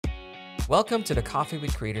Welcome to the Coffee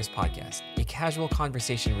with Creators podcast, a casual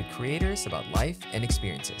conversation with creators about life and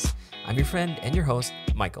experiences. I'm your friend and your host,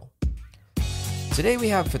 Michael. Today we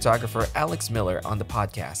have photographer Alex Miller on the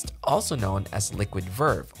podcast, also known as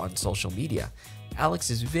Liquidverve on social media. Alex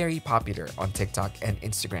is very popular on TikTok and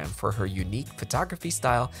Instagram for her unique photography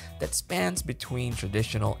style that spans between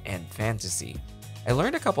traditional and fantasy. I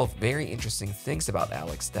learned a couple of very interesting things about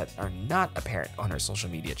Alex that are not apparent on her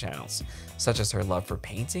social media channels, such as her love for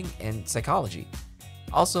painting and psychology.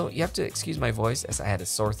 Also, you have to excuse my voice as I had a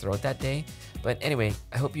sore throat that day, but anyway,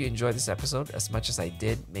 I hope you enjoy this episode as much as I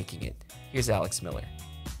did making it. Here's Alex Miller.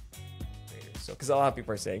 So, because a lot of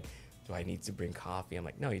people are saying, do I need to bring coffee? I'm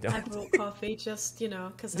like, no, you don't. I brought coffee just,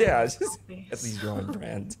 because just at least you're on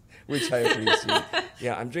brand, which I appreciate.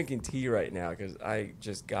 Yeah, I'm drinking tea right now because I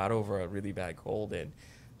just got over a really bad cold and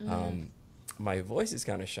my voice is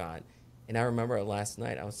kind of shot. And I remember last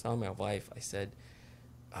night I was telling my wife, I said,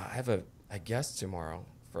 I have a guest tomorrow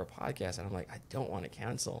for a podcast. And I'm like, I don't want to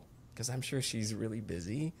cancel because I'm sure she's really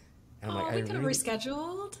busy. And I'm like, we could have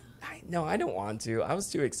rescheduled. No, I don't want to. I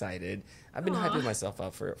was too excited. I've been hyping myself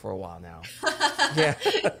up for a while now. Yeah.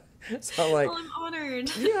 So I'm like, well, I'm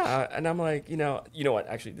honored. Yeah. And I'm like, you know what?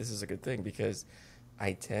 Actually, this is a good thing because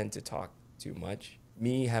I tend to talk too much.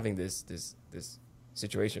 Me having this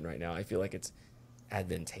situation right now, I feel like it's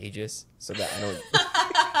advantageous so that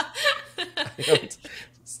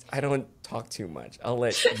I don't talk too much. I'll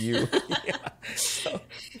let you. Yeah. So,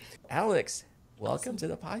 Alex, welcome to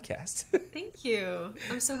the podcast. Thank you.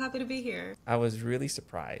 I'm so happy to be here. I was really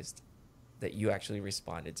surprised that you actually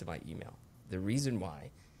responded to my email. The reason why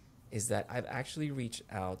is that I've actually reached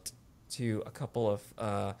out to a couple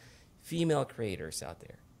of female creators out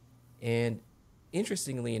there. And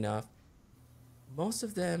interestingly enough, most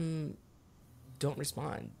of them don't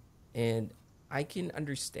respond. And I can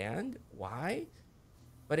understand why,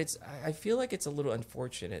 but I feel like it's a little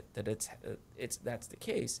unfortunate that that's the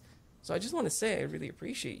case. So I just want to say I really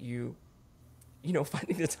appreciate you,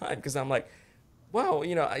 finding the time because I'm like, wow,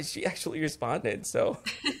 she actually responded. So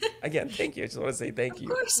again, thank you. I just want to say thank you.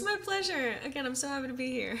 Of course, my pleasure. Again, I'm so happy to be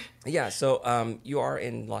here. Yeah. So you are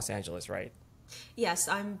in Los Angeles, right? Yes,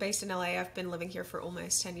 I'm based in LA. I've been living here for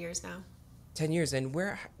almost 10 years now. 10 years. And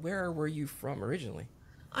where were you from originally?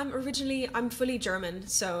 I'm fully German.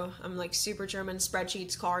 So I'm like super German,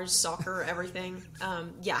 spreadsheets, cars, soccer, everything.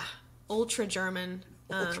 Yeah, ultra German.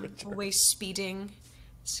 Always speeding.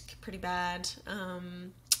 It's pretty bad.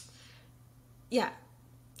 Yeah.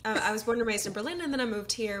 I was born and raised in Berlin, and then I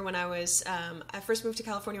moved here when I first moved to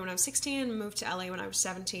California when I was 16, moved to LA when I was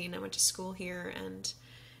 17. I went to school here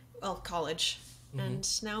college. Mm-hmm.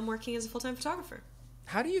 And now I'm working as a full-time photographer.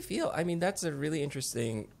 How do you feel? I mean, that's a really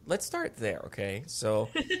interesting... Let's start there, okay? So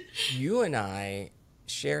you and I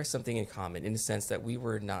share something in common in the sense that we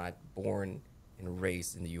were not born and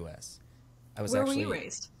raised in the U.S. Where were you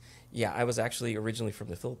raised? Yeah, I was actually originally from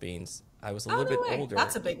the Philippines. I was a little bit older.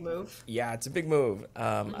 That's a big move. Yeah, it's a big move.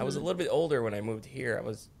 I was a little bit older when I moved here. I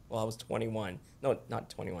was 21. No, not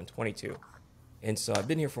 21, 22. And so I've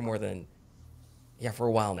been here for for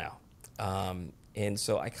a while now. And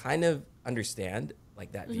so I kind of understand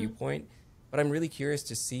like that viewpoint, but I'm really curious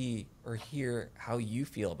to see or hear how you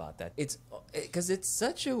feel about that. Because it's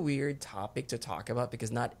such a weird topic to talk about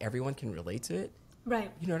because not everyone can relate to it.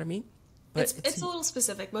 Right. You know what I mean? But it's a little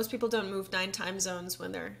specific. Most people don't move 9 time zones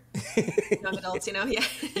when they're young adults,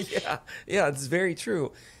 Yeah. Yeah, it's very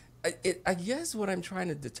true. I guess what I'm trying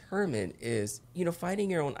to determine is, finding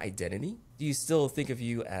your own identity. Do you still think of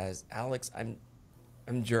you as Alex? I'm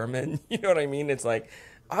German. You know what I mean? It's like,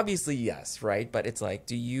 obviously yes, right? But it's like,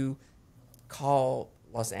 do you call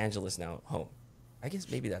Los Angeles now home? I guess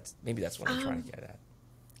maybe that's what I'm trying to get at.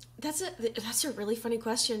 That's a really funny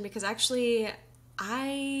question because actually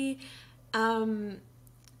my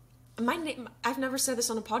name, I've never said this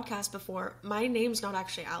on a podcast before. My name's not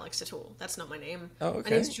actually Alex at all. That's not my name. Oh, okay.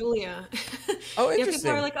 My name's Julia. Oh, interesting.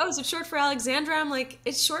 People are like, oh, is it short for Alexandra? I'm like,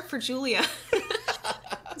 it's short for Julia.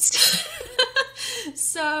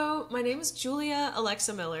 So my name is Julia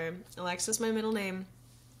Alexa Miller. Alexa's my middle name.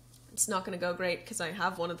 It's not going to go great because I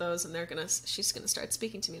have one of those and she's going to start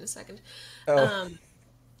speaking to me in a second. Oh.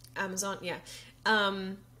 Amazon, yeah.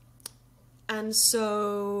 And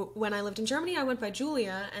so when I lived in Germany, I went by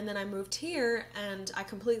Julia, and then I moved here, and I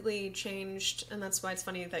completely changed, and that's why it's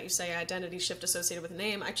funny that you say identity shift associated with a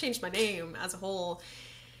name. I changed my name as a whole,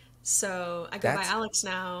 so I go by Alex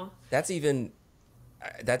now. That's even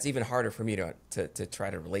harder for me to try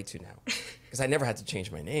to relate to now, because I never had to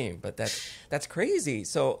change my name, but that's crazy.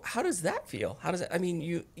 So how does that feel? I mean,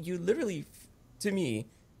 you literally, to me,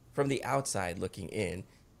 from the outside looking in,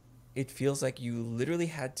 it feels like you literally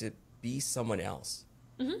had to be someone else,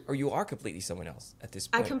 or you are completely someone else at this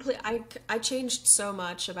I point. complete I changed so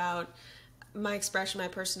much about my expression, my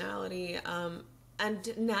personality,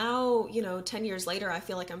 and now, 10 years later, I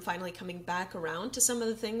feel like I'm finally coming back around to some of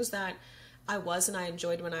the things that I was and I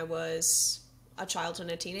enjoyed when I was a child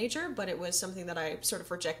and a teenager, but it was something that I sort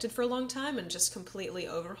of rejected for a long time and just completely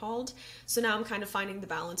overhauled. So now I'm kind of finding the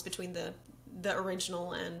balance between the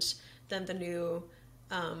original and then the new,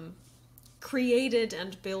 created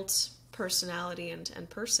and built personality and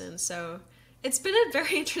person. So it's been a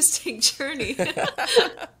very interesting journey.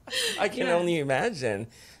 I can Yeah. only imagine.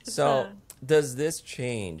 It's So, does this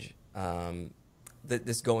change,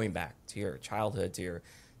 this going back to your childhood,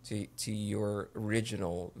 to your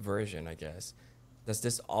original version, I guess? Does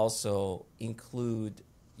this also include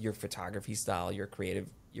your photography style, your creativity,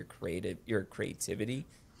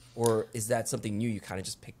 or is that something new you kind of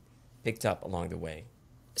just picked up along the way?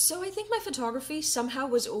 So I think my photography somehow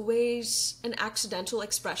was always an accidental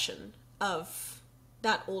expression of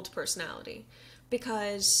that old personality,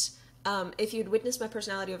 because if you'd witnessed my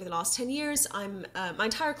personality over the last 10 years, my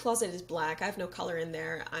entire closet is black. I have no color in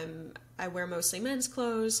there. I wear mostly men's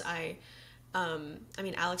clothes. I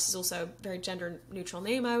mean, Alex is also a very gender neutral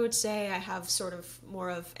name, I would say. I have sort of more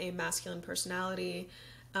of a masculine personality.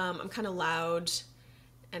 I'm kind of loud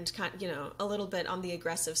and a little bit on the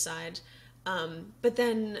aggressive side. But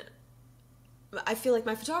then I feel like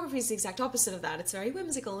my photography is the exact opposite of that. It's very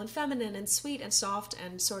whimsical and feminine and sweet and soft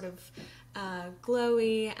and sort of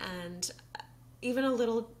glowy and even a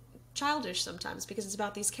little childish sometimes, because it's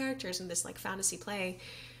about these characters in this like fantasy play.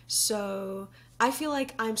 So I feel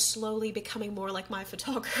like I'm slowly becoming more like my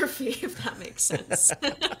photography, if that makes sense.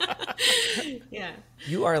 Yeah.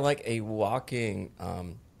 You are like a walking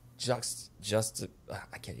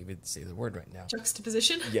I can't even say the word right now.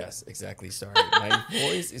 Juxtaposition. Yes, exactly. Sorry, my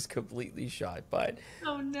voice is completely shot. But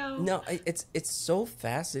Oh no. no, it's so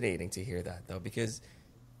fascinating to hear that though, because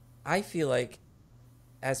I feel like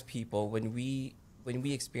as people, when we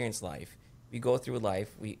experience life, we go through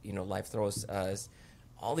life. Life throws us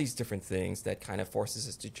all these different things that kind of forces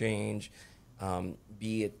us to change,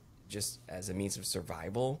 be it just as a means of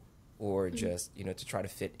survival or just to try to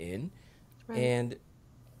fit in, Right. and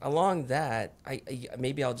along that,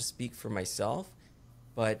 maybe I'll just speak for myself,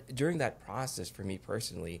 but during that process, for me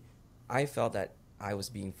personally, I felt that I was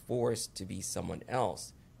being forced to be someone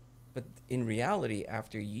else. But in reality,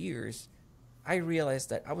 after years, I realized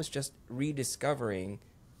that I was just rediscovering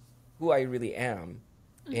who I really am.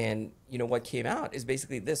 And what came out is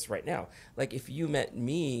basically this right now. Like if you met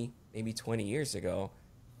me maybe 20 years ago,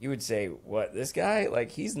 you would say, "What, this guy? Like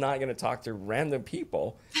he's not going to talk to random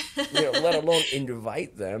people, let alone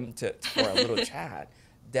invite them for a little chat."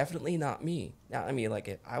 Definitely not me. Now, I mean, like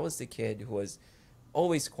if I was the kid who was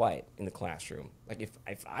always quiet in the classroom. Like if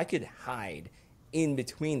I could hide in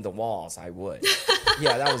between the walls, I would.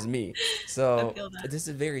 Yeah, that was me. I So feel that. this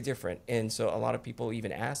is very different. And so a lot of people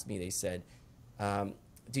even asked me. They said,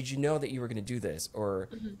 "Did you know that you were going to do this?" Or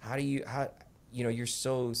how you're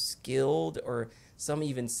so skilled, or some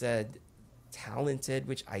even said talented,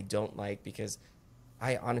 which I don't like because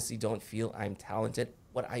I honestly don't feel I'm talented.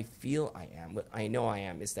 What I feel I am, what I know I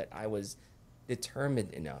am, is that I was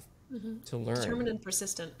determined enough to learn. Determined and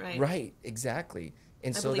persistent, right? Right, exactly.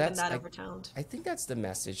 And I so believe in that's that over talent. I think that's the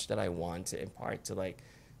message that I want to impart to like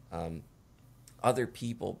um, other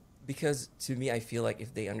people, because to me I feel like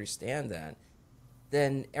if they understand that,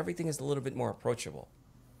 then everything is a little bit more approachable.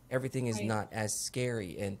 Everything is Right. not as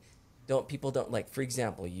scary, and don't people don't like, for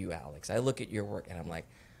example, you, Alex. I look at your work and I'm like,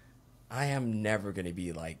 I am never going to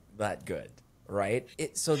be like that good, right?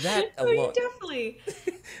 So that Oh, you alone, definitely.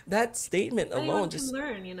 that statement Anyone alone can just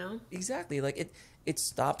learn. exactly like it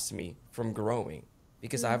stops me from growing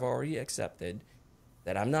because I've already accepted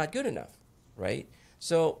that I'm not good enough, right?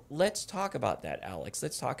 So let's talk about that, Alex.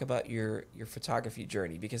 Let's talk about your photography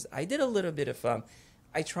journey, because I did a little bit of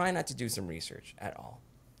I try not to do some research at all.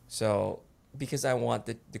 So because I want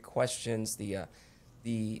the questions, the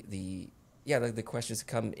yeah, like the questions to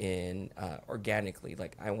come in organically.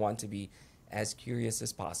 Like I want to be as curious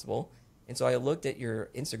as possible. And so I looked at your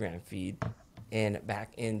Instagram feed, and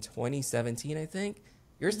back in 2017, I think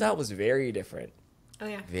your style was very different, Oh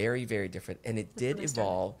yeah, very very different, and it that's did when I started.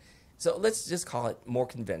 evolve. So let's just call it more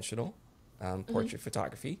conventional Hmm. portrait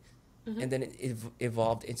photography, Hmm. and then it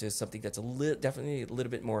evolved into something that's definitely a little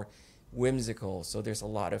bit more whimsical. So there's a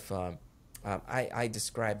lot of I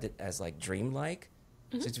described it as like dreamlike,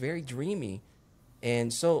 so it's very dreamy.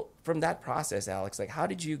 And so from that process, Alex, like how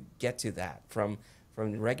did you get to that from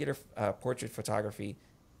regular portrait photography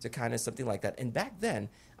to kind of something like that? And back then,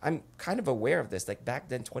 I'm kind of aware of this. Like back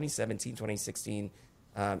then, 2017, 2016,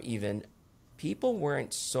 even people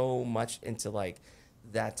weren't so much into like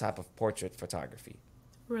that type of portrait photography.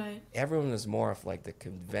 Right. Everyone was more of like the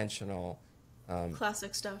conventional,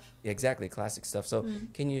 Classic stuff. exactly, classic stuff. So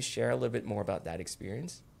can you share a little bit more about that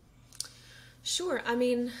experience? Sure. I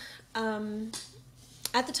mean,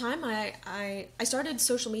 at the time, I started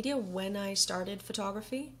social media when I started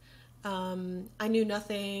photography. I knew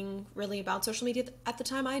nothing really about social media at the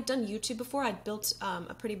time. I had done YouTube before. I'd built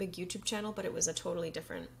a pretty big YouTube channel, but it was a totally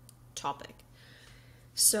different topic.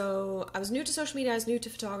 So I was new to social media, I was new to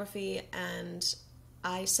photography, and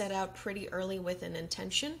I set out pretty early with an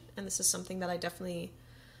intention. And this is something that I definitely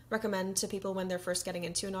recommend to people when they're first getting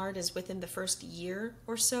into an art, is within the first year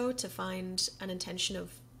or so to find an intention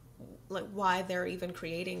of like why they're even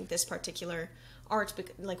creating this particular art.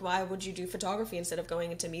 Like, why would you do photography instead of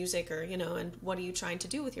going into music, or and what are you trying to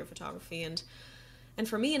do with your photography? And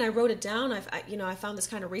for me, and I wrote it down. I found this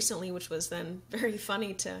kind of recently, which was then very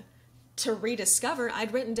funny to rediscover.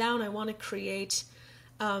 I'd written down I want to create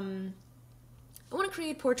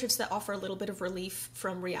portraits that offer a little bit of relief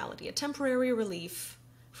from reality, a temporary relief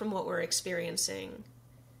from what we're experiencing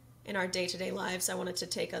in our day-to-day lives. I wanted to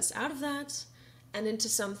take us out of that and into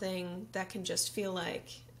something that can just feel like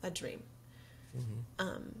a dream,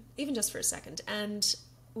 even just for a second. And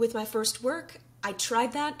with my first work, I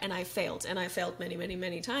tried that and I failed many, many,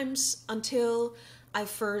 many times until I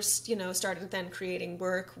first, started then creating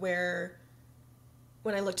work where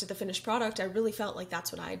when I looked at the finished product, I really felt like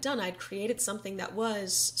that's what I had done. I'd created something that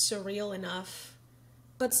was surreal enough,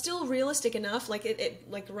 but still realistic enough. Like it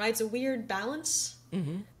like rides a weird balance,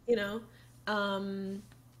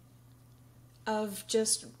 of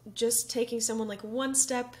just taking someone like one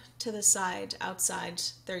step to the side outside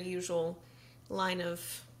their usual line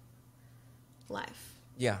of life.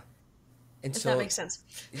 Yeah. And if so that makes sense.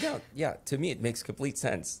 Yeah. To me, it makes complete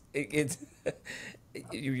sense.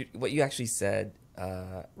 What you actually said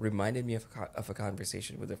reminded me of a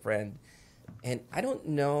conversation with a friend, and I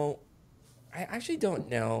actually don't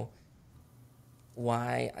know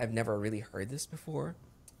why I've never really heard this before,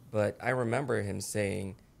 but I remember him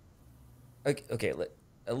saying, okay,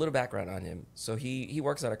 a little background on him. So he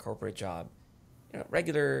works at a corporate job,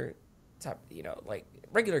 regular type, like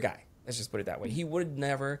regular guy. Let's just put it that way. He would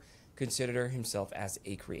never consider himself as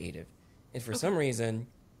a creative, and for some reason,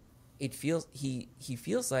 he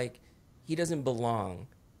feels like he doesn't belong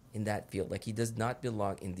in that field. Like he does not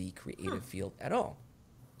belong in the creative field at all.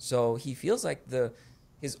 So he feels like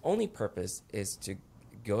his only purpose is to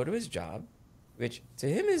go to his job, which to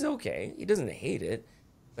him is okay. He doesn't hate it,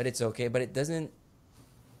 but it's okay. But it doesn't.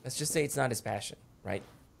 Let's just say it's not his passion, right?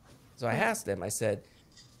 So I asked him. I said,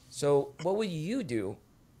 "So what would you do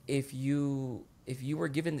if you were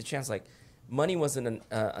given the chance? Like, money wasn't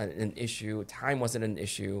an issue, time wasn't an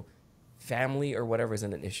issue, family or whatever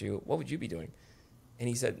isn't an issue. What would you be doing?" And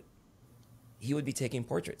he said he would be taking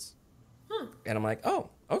portraits. And I'm like, oh,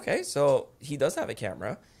 okay. So he does have a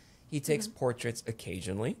camera. He takes portraits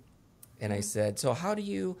occasionally. And I said, so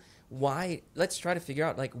why, let's try to figure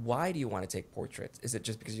out, like, why do you want to take portraits? Is it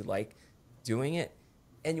just because you like doing it?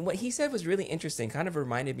 And what he said was really interesting, kind of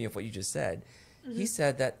reminded me of what you just said. He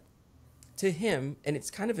said that to him, and it's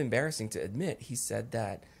kind of embarrassing to admit, he said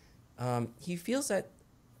that he feels that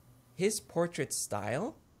his portrait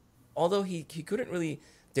style, although he couldn't really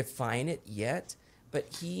define it yet, but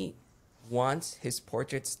he wants his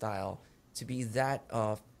portrait style to be that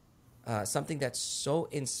of something that's so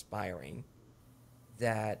inspiring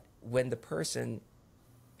that when the person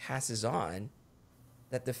passes on,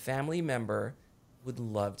 that the family member would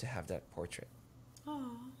love to have that portrait.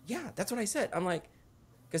 Oh. Yeah, that's what I said. I'm like,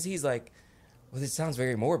 because he's like, well, it sounds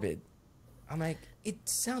very morbid. I'm like, it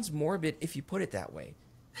sounds morbid if you put it that way.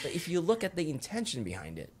 But if you look at the intention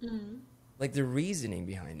behind it, like the reasoning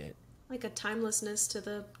behind it. Like a timelessness to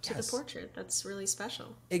the portrait that's really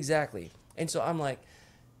special. Exactly. And so I'm like,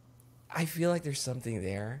 I feel like there's something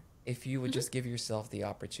there. If you would just give yourself the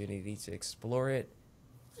opportunity to explore it,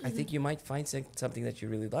 I think you might find something that you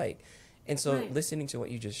really like. And so listening to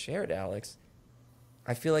what you just shared, Alex,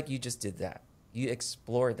 I feel like you just did that. You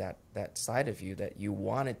explored that side of you that you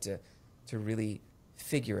wanted to really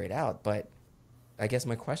figure it out. But I guess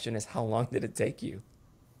my question is, how long did it take you?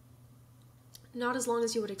 Not as long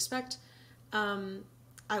as you would expect. I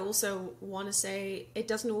also want to say it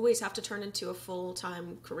doesn't always have to turn into a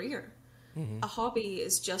full-time career. A hobby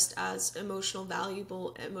is just as emotionally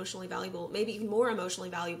valuable, maybe even more emotionally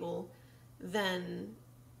valuable than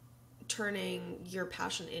turning your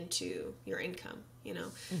passion into your income,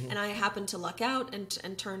 And I happened to luck out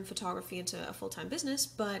and turn photography into a full-time business,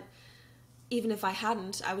 but even if I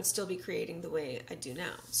hadn't, I would still be creating the way I do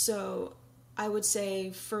now. So I would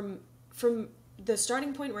say from the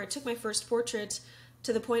starting point where I took my first portrait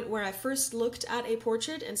to the point where I first looked at a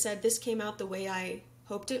portrait and said this came out the way I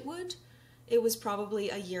hoped it would, it was probably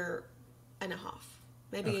a year and a half,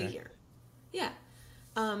 maybe a year. Yeah.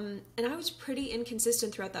 And I was pretty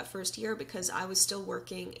inconsistent throughout that first year because I was still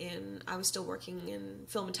working in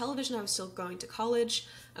film and television. I was still going to college.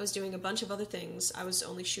 I was doing a bunch of other things. I was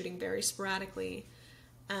only shooting very sporadically.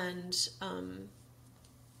 And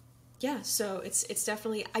yeah, so it's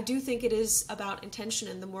definitely, I do think it is about intention,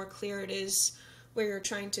 and the more clear it is where you're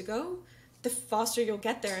trying to go, the faster you'll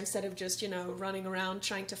get there, instead of just, running around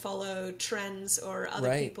trying to follow trends or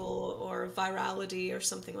other people or virality or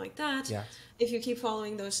something like that. Yeah. If you keep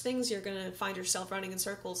following those things, you're going to find yourself running in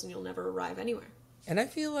circles and you'll never arrive anywhere. And I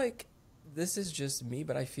feel like this is just me,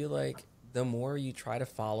 but I feel like the more you try to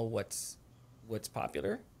follow what's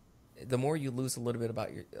popular, the more you lose a little bit about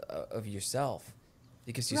of yourself,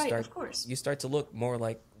 because you start to look more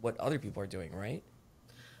like what other people are doing, right?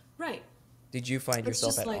 Right. Did you find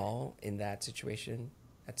yourself at all in that situation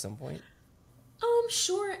at some point?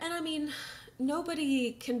 Sure. And I mean,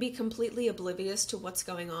 nobody can be completely oblivious to what's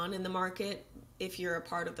going on in the market if you're a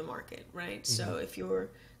part of the market, right? Mm-hmm. So if you're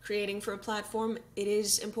creating for a platform, it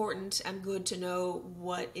is important and good to know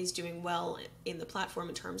what is doing well in the platform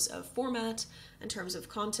in terms of format, in terms of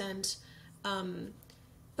content.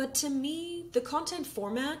 But to me, the content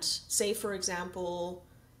format, say for example,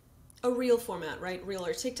 a reel format, right? Reel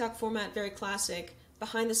or TikTok format, very classic.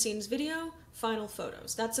 Behind the scenes video, final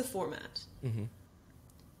photos. That's a format. Mm-hmm.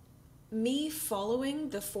 Me following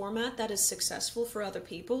the format that is successful for other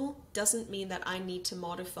people doesn't mean that I need to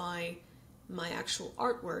modify my actual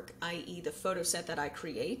artwork, i.e. the photo set that I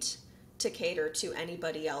create, to cater to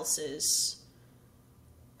anybody else's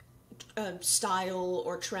style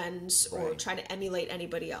or trends, or try to emulate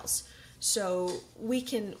anybody else. So we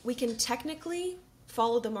can technically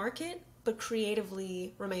follow the market, but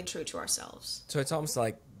creatively remain true to ourselves. So it's almost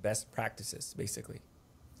like best practices, basically.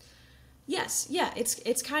 Yes, yeah,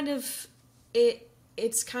 it's kind of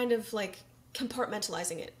like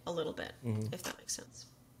compartmentalizing it a little bit, if that makes sense.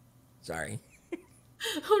 Sorry.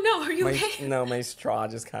 Oh no, are you okay? No, my straw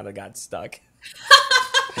just kind of got stuck.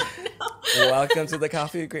 No. Welcome to the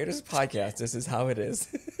Coffee with Creators podcast. This is how it is.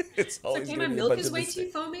 It's always okay. My milk is way too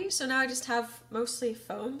foamy, so now I just have mostly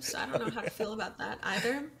foam. So I don't know how to feel about that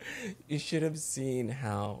either. You should have seen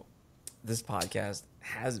how this podcast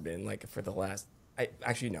has been like for the last. I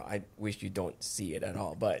wish you don't see it at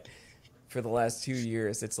all, but for the last 2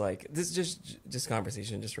 years, it's like this. Just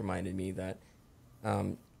conversation just reminded me that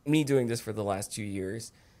me doing this for the last 2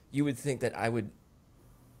 years, you would think that I would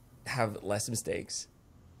have less mistakes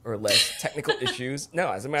or less technical issues.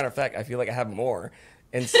 No, as a matter of fact, I feel like I have more.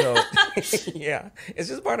 And so, yeah, it's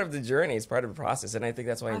just part of the journey. It's part of the process. And I think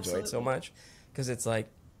that's why I enjoy it so much, because it's like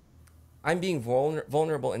I'm being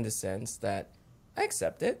vulnerable in the sense that I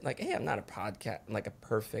accept it. Like, hey, I'm not a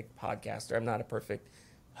perfect podcaster. I'm not a perfect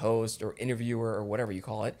host or interviewer or whatever you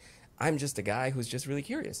call it. I'm just a guy who's just really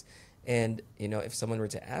curious. And, if someone were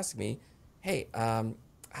to ask me, hey,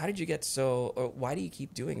 how did you get or why do you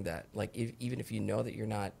keep doing that? Like, even if you know that you're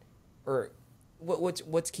not, or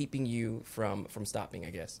what's keeping you from stopping, I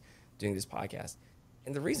guess, doing this podcast?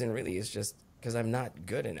 And the reason really is just because I'm not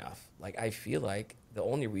good enough. Like, I feel like the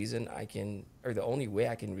only reason the only way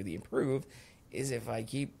I can really improve is if I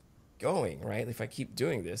keep going, right? If I keep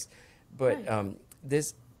doing this. But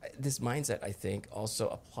this mindset, I think, also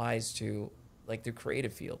applies to like the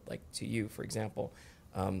creative field, like to you, for example.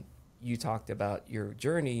 You talked about your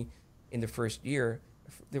journey in the first year.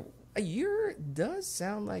 A year does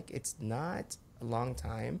sound like it's not a long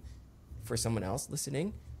time for someone else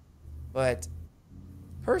listening, but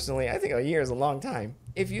personally, I think a year is a long time.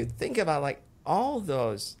 If you think about like all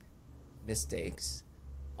those mistakes,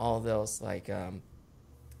 all those like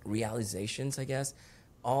realizations, I guess,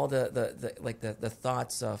 all the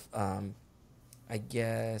thoughts of I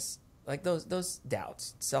guess like those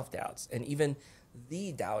doubts, self-doubts, and even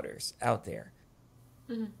the doubters out there.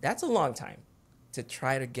 Mm-hmm. That's a long time to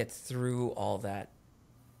try to get through all that.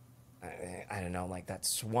 I don't know, like that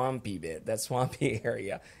swampy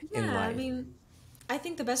area in life. I mean, I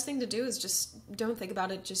think the best thing to do is just don't think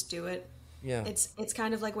about it, just do it. Yeah. It's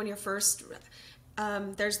kind of like when you're first,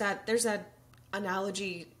 there's that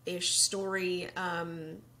analogy-ish story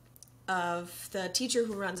of the teacher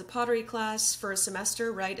who runs a pottery class for a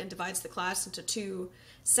semester, right, and divides the class into 2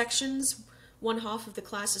 sections. One half of the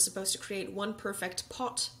class is supposed to create one perfect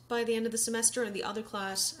pot by the end of the semester, and the other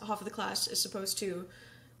half of the class is supposed to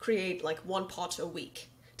create like 1 pot a week.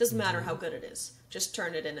 Doesn't matter how good it is. Just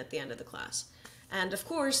turn it in at the end of the class. And of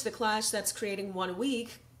course, the class that's creating 1 a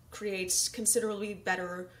week creates considerably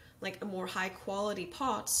better, like a more high quality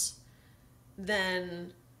pots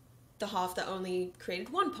than the half that only created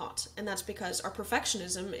one pot. And that's because our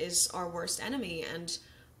perfectionism is our worst enemy. And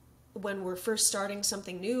when we're first starting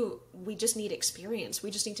something new, we just need experience. We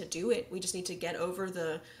just need to do it. We just need to get over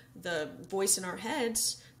the voice in our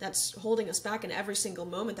heads that's holding us back in every single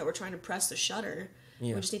moment that we're trying to press the shutter.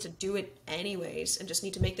 Yeah. We just need to do it anyways, and just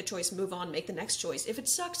need to make the choice, move on, make the next choice. If it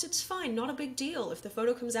sucks, it's fine, not a big deal. If the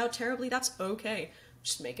photo comes out terribly, that's okay.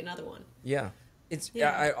 Just make another one. Yeah.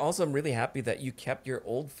 I also am really happy that you kept your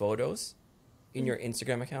old photos in your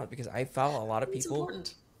Instagram account, because I follow a lot of people. It's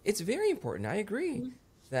important. It's very important. I agree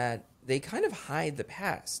that they kind of hide the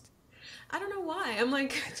past. I don't know why. I'm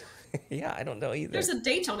like, yeah, I don't know either. There's a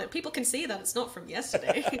date on it. People can see that it's not from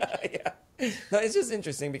yesterday. Yeah. No, it's just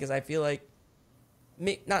interesting because I feel like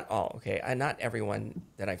not all, okay, not everyone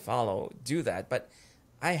that I follow do that, but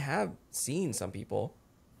I have seen some people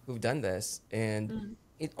who've done this, and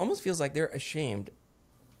it almost feels like they're ashamed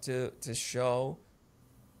to show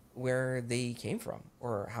where they came from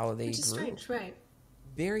or how they grew. Which is strange, right?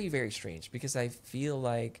 Very, very strange, because I feel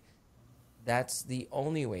like that's the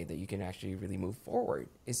only way that you can actually really move forward,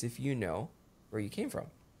 is if you know where you came from.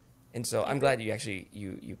 And so I'm glad you actually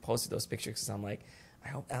you posted those pictures, because I'm like, I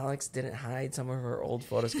hope Alex didn't hide some of her old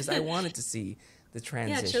photos, because I wanted to see the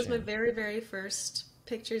transition. Yeah, it shows my very, very first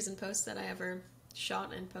pictures and posts that I ever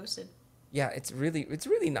shot and posted. Yeah, it's really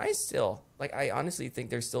nice still. Like, I honestly think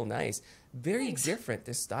they're still nice. Very different.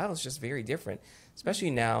 This style is just very different. Especially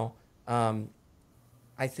now,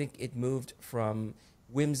 I think it moved from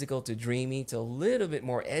whimsical to dreamy to a little bit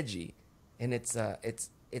more edgy. And it's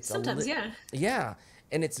sometimes, yeah. Yeah,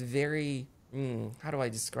 and it's very, how do I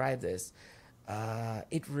describe this?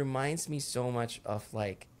 It reminds me so much of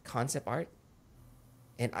like concept art.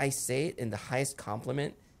 And I say it in the highest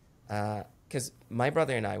compliment, because my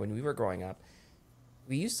brother and I, when we were growing up,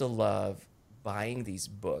 we used to love buying these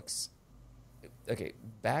books. Okay,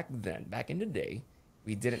 back in the day,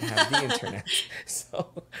 we didn't have the internet.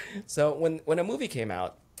 So when a movie came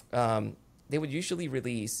out, they would usually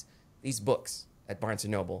release these books at Barnes &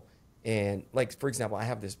 Noble. And like, for example, I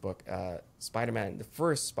have this book, Spider-Man, the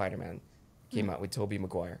first Spider-Man came out with Tobey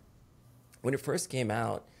Maguire. When it first came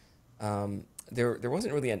out, there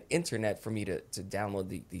wasn't really an internet for me to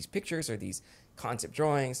download these pictures or these concept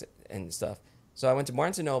drawings and stuff. So I went to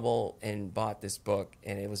Barnes & Noble and bought this book,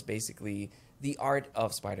 and it was basically the art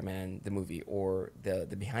of Spider-Man, the movie, or the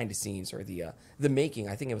behind the scenes, or the making.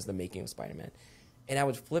 I think it was the making of Spider-Man. And I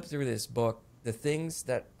would flip through this book. The things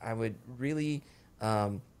that I would really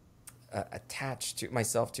attach to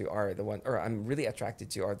myself to are the one, or I'm really attracted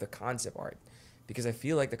to, are the concept art, because I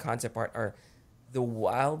feel like the concept art are the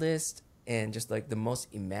wildest and just like the most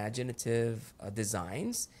imaginative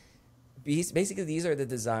designs. Basically, these are the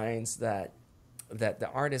designs that the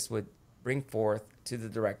artist would bring forth to the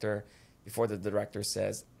director before the director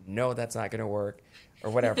says, no, that's not going to work,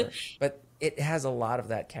 or whatever. But it has a lot of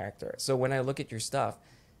that character. So when I look at your stuff,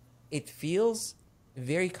 it feels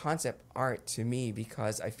very concept art to me,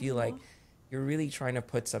 because I feel like you're really trying to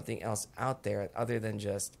put something else out there other than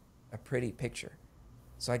just a pretty picture.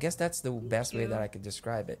 So I guess that's the best way that I could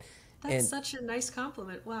describe it. That's such a nice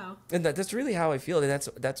compliment. Wow. And that's really how I feel. And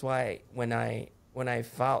that's why when I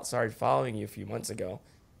started following you a few months ago,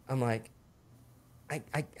 I'm like,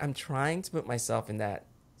 I'm trying to put myself in that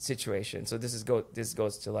situation. So this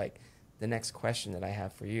goes to like the next question that I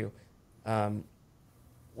have for you.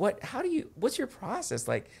 What's your process?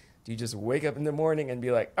 Like, do you just wake up in the morning and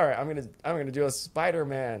be like, all right, I'm gonna do a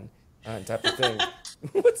Spider-Man type of thing?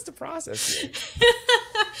 What's the process here?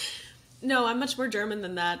 No, I'm much more German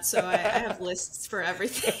than that, so I have lists for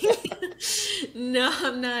everything. No,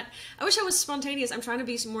 I'm not. I wish I was spontaneous. I'm trying to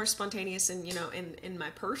be more spontaneous in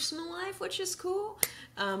my personal life, which is cool.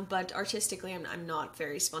 But artistically, I'm not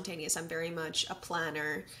very spontaneous. I'm very much a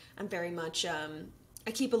planner. I'm very much,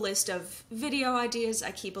 I keep a list of video ideas.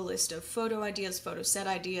 I keep a list of photo ideas, photo set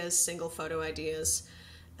ideas, single photo ideas.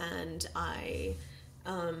 And I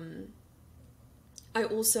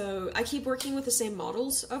keep working with the same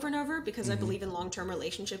models over and over, because I believe in long-term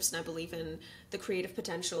relationships, and I believe in the creative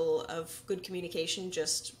potential of good communication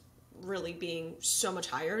just really being so much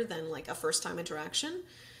higher than like a first-time interaction.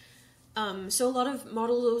 So a lot of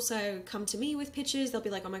models come to me with pitches. They'll be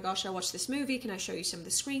like, oh my gosh, I watched this movie. Can I show you some of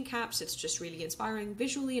the screen caps? It's just really inspiring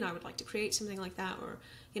visually, and I would like to create something like that, or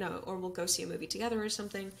we'll go see a movie together or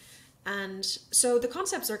something. And so the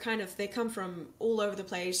concepts are they come from all over the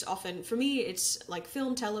place. Often, for me, it's like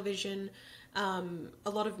film, television, a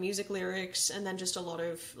lot of music lyrics, and then just a lot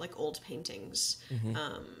of like old paintings.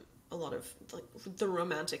 a lot of like the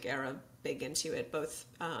Romantic era big into it, both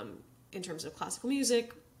in terms of classical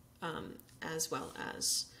music as well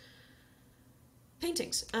as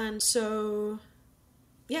paintings. And so,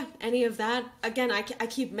 yeah, any of that. Again, I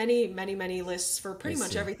keep many lists for pretty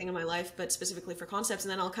much everything in my life, but specifically for concepts.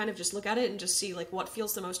 And then I'll kind of just look at it and just see like what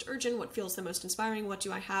feels the most urgent, what feels the most inspiring, what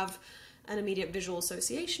do I have an immediate visual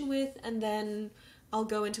association with, and then I'll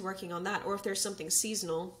go into working on that. Or if there's something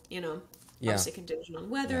seasonal, obviously contingent on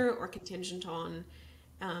weather or contingent on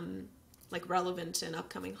like relevant and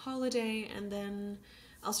upcoming holiday, and then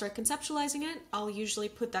I'll start conceptualizing it. I'll usually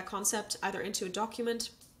put that concept either into a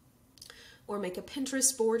document or make a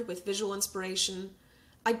Pinterest board with visual inspiration.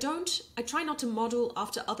 I try not to model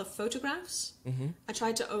after other photographs. I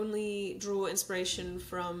try to only draw inspiration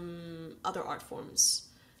from other art forms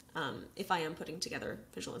if I am putting together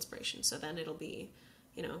visual inspiration. So then it'll be,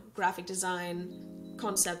 graphic design,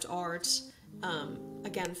 concept art,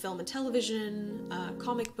 again, film and television,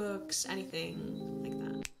 comic books, anything like that.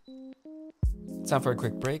 Time for a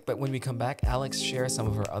quick break, but when we come back, Alex shares some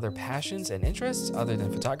of her other passions and interests other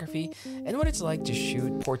than photography and what it's like to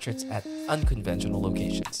shoot portraits at unconventional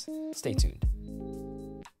locations. Stay tuned.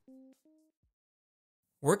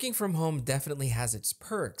 Working from home definitely has its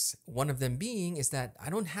perks. One of them being is that I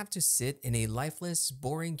don't have to sit in a lifeless,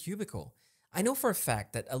 boring cubicle. I know for a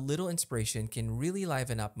fact that a little inspiration can really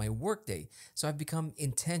liven up my workday, so I've become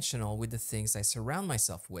intentional with the things I surround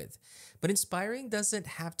myself with. But inspiring doesn't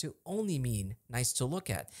have to only mean nice to look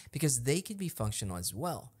at, because they can be functional as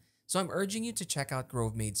well. So I'm urging you to check out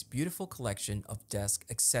GroveMade's beautiful collection of desk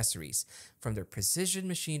accessories. From their precision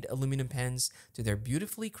machined aluminum pens to their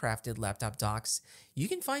beautifully crafted laptop docks, you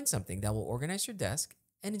can find something that will organize your desk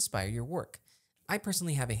and inspire your work. I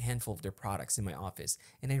personally have a handful of their products in my office,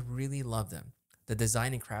 and I really love them. The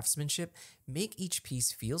design and craftsmanship make each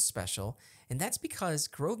piece feel special, and that's because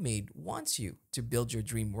GroveMade wants you to build your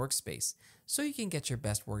dream workspace so you can get your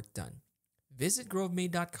best work done. Visit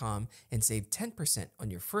grovemade.com and save 10%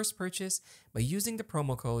 on your first purchase by using the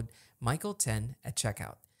promo code Michael10 at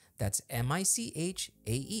checkout. That's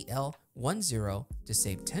MICHAEL10 to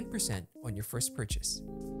save 10% on your first purchase.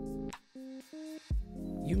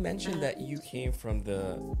 You mentioned that you came from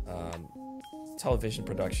the television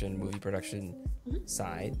production, movie production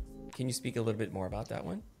side. Can you speak a little bit more about that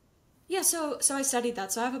one? Yeah, so I studied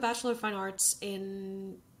that. So I have a Bachelor of Fine Arts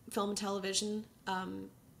in film and television,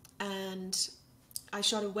 and I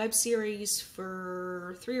shot a web series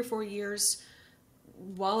for 3 or 4 years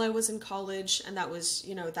while I was in college, and that was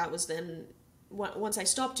then, once I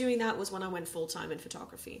stopped doing that was when I went full-time in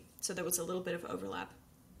photography. So there was a little bit of overlap.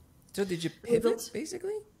 So did you pivot,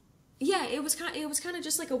 basically? Yeah, it was kind of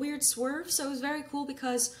just like a weird swerve. So it was very cool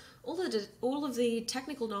because all of the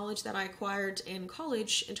technical knowledge that I acquired in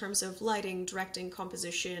college in terms of lighting, directing,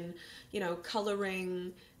 composition,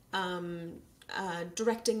 coloring,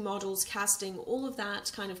 directing models, casting, all of that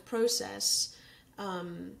kind of process,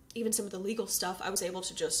 even some of the legal stuff, I was able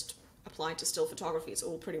to just apply to still photography. It's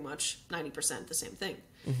all pretty much 90% the same thing.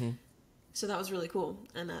 So that was really cool,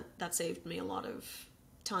 and that saved me a lot of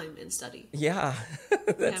time in study. Yeah,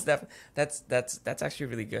 that's actually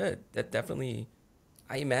really good. That definitely,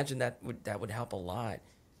 I imagine that would help a lot.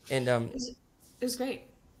 And it was great.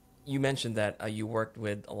 You mentioned that you worked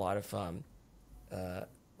with a lot of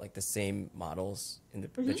like the same models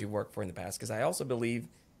that you worked for in the past, because I also believe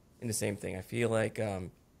in the same thing. I feel like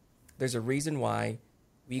there's a reason why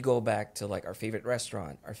we go back to like our favorite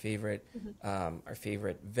restaurant, our favorite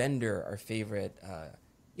vendor, our favorite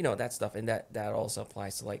that stuff, and that also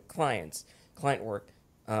applies to like client work.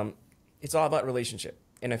 It's all about relationship,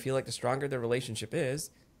 and I feel like the stronger the relationship is,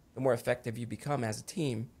 the more effective you become as a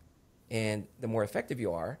team, and the more effective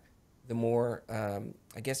you are, the more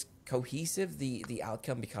I guess cohesive the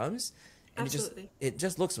outcome becomes, and Absolutely. it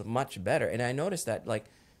just looks much better. And I noticed that like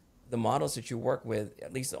the models that you work with,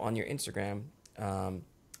 at least on your Instagram,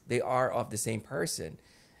 they are of the same person.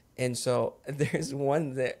 And so there's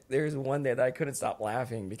one that I couldn't stop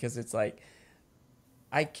laughing, because it's like,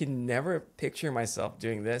 I can never picture myself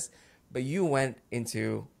doing this, but you went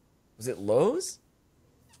into, was it Lowe's?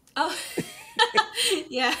 Oh,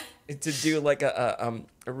 yeah. To do like a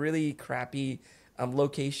really crappy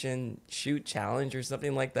location shoot challenge or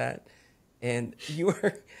something like that. And you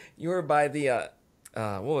were by the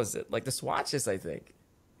what was it, like the swatches, I think,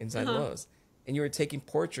 inside Lowe's, and you were taking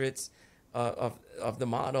portraits of the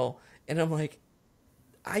model, and I'm like,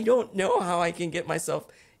 I don't know how I can get myself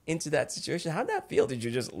into that situation. How'd that feel? Did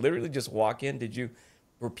you just literally just walk in?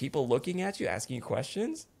 Were people looking at you, asking you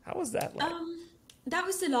questions? How was that like? That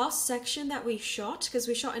was the last section that we shot, because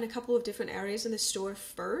we shot in a couple of different areas in the store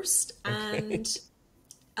first, and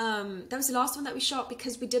that was the last one that we shot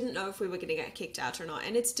because we didn't know if we were going to get kicked out or not.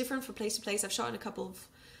 And it's different from place to place. I've shot in a couple of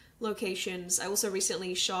locations. I also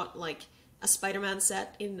recently shot like a Spider-Man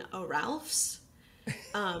set in a Ralph's.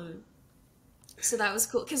 So that was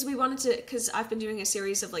cool because we wanted to, because I've been doing a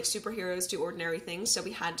series of like superheroes do ordinary things. So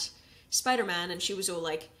we had Spider-Man and she was all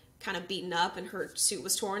like kind of beaten up and her suit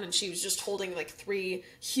was torn and she was just holding like 3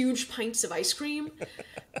 huge pints of ice cream.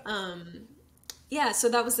 Yeah, so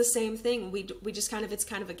that was the same thing. We just kind of, it's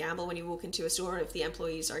kind of a gamble when you walk into a store if the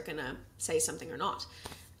employees are going to say something or not.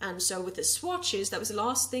 And so with the swatches, that was the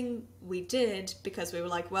last thing we did because we were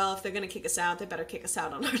like, well, if they're going to kick us out, they better kick us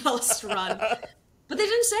out on our last run. But they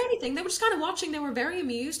didn't say anything. They were just kind of watching. They were very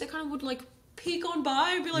amused. They kind of would like peek on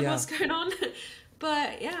by and be like, what's going on?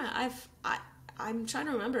 But yeah, I'm trying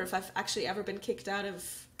to remember if I've actually ever been kicked out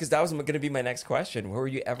of... Because that was going to be my next question. Where were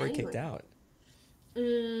you ever kicked out?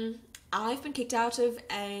 I've been kicked out of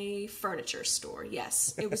a furniture store,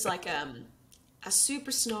 yes. It was like a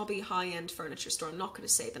super snobby high-end furniture store. I'm not going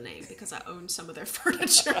to say the name because I own some of their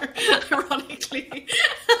furniture, ironically.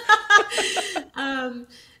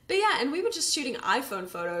 But yeah, and we were just shooting iPhone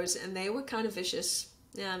photos and they were kind of vicious.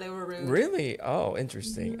 Yeah, they were rude. Really? Oh,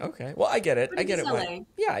 interesting. Okay. Well, I get it. But I get it. LA.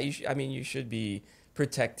 Yeah, you should be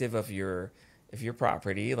protective of your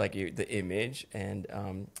property, like the image, and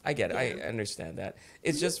I get it. I understand that.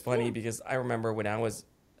 It's just funny because I remember when I was,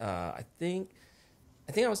 I think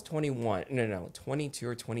I was 21. No, 22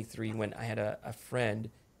 or 23 when I had a friend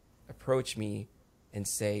approach me and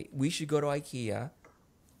say we should go to IKEA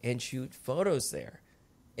and shoot photos there,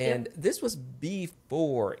 and this was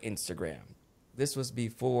before Instagram. This was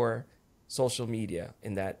before social media,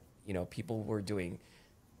 in that people were doing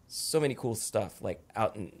so many cool stuff like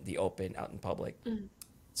out in the open, out in public.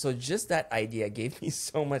 So just that idea gave me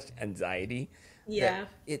so much anxiety. Yeah.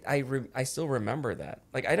 I still remember that.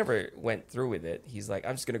 Like I never went through with it. He's like,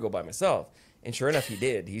 I'm just gonna go by myself, and sure enough, he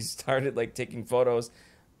did. He started like taking photos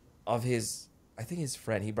of his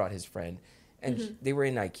friend. He brought his friend, and they were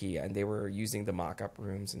in IKEA and they were using the mock-up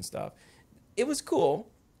rooms and stuff. It was cool,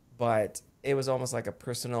 but it was almost like a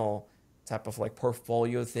personal type of like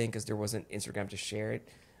portfolio thing because there wasn't Instagram to share it.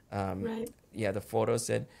 Right. Yeah, the photos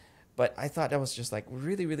said, but I thought that was just like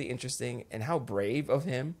really, really interesting, and how brave of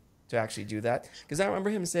him to actually do that. Because I remember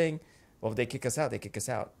him saying, well, if they kick us out, they kick us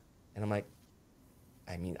out. And I'm like,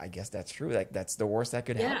 I mean, I guess that's true. Like that's the worst that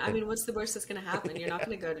could happen. Yeah, I mean, what's the worst that's going to happen? You're not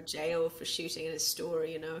going to go to jail for shooting in a store,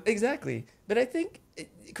 Exactly. But I think,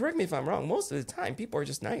 correct me if I'm wrong, most of the time people are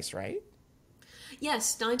just nice, right?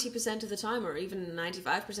 Yes, 90% of the time, or even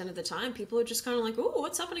 95% of the time, people are just kind of like, oh,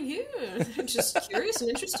 what's happening here? They're just curious and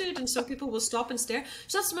interested, and some people will stop and stare.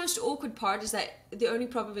 So that's the most awkward part, is that the only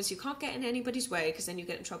problem is you can't get in anybody's way, because then you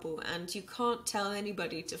get in trouble, and you can't tell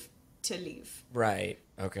anybody to leave. Right,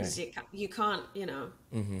 okay. You can't,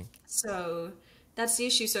 So that's the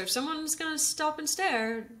issue. So if someone's going to stop and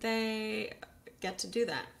stare, they get to do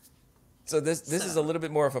that. So this is a little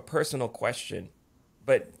bit more of a personal question,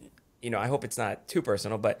 but... I hope it's not too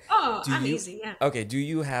personal, but... Oh, I'm easy, yeah. Okay, do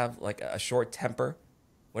you have, like, a short temper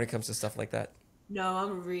when it comes to stuff like that? No,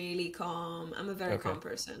 I'm really calm. I'm a very calm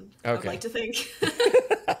person. Okay. I'd like to think.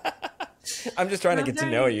 I'm just trying to get to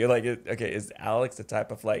know you. Like, okay, is Alex the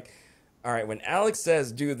type of, like, all right, when Alex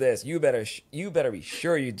says do this, you better be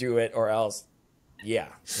sure you do it, or else, yeah,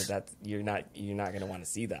 so you're not going to want to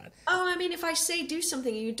see that. Oh, I mean, if I say do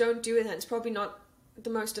something and you don't do it, then it's probably not the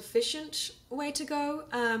most efficient way to go.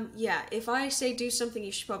 Yeah, if I say do something,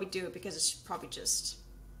 you should probably do it, because it's probably just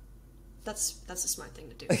that's a smart thing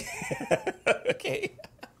to do. Okay.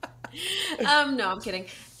 No, I'm kidding.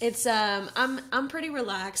 It's I'm pretty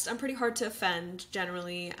relaxed. I'm pretty hard to offend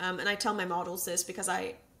generally. And I tell my models this because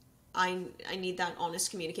I need that honest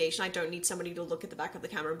communication. I don't need somebody to look at the back of the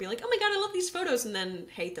camera and be like, "Oh my god, I love these photos," and then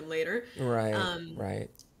hate them later. Right. Right.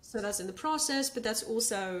 So that's in the process, but that's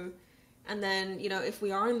also. And then, if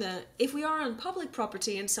we are on public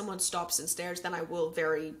property and someone stops and stares, then I will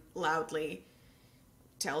very loudly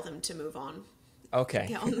tell them to move on. Okay.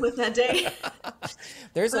 Get on with that day.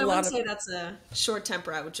 I wouldn't say that's a short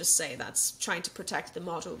temper. I would just say that's trying to protect the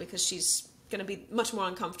model, because she's going to be much more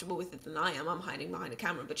uncomfortable with it than I am. I'm hiding behind a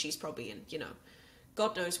camera, but she's probably in,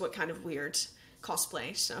 God knows what kind of weird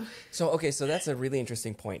cosplay. So that's a really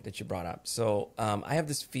interesting point that you brought up. So I have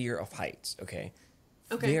this fear of heights. Okay.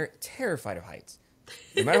 They're terrified of heights.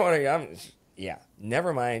 No matter what I am, yeah,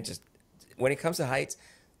 never mind. Just when it comes to heights,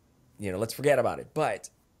 let's forget about it. But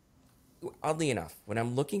oddly enough, when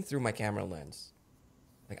I'm looking through my camera lens,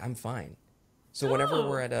 like I'm fine. So whenever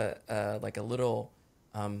we're at a little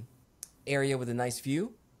area with a nice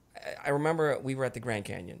view, I remember we were at the Grand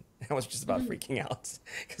Canyon. I was just about freaking out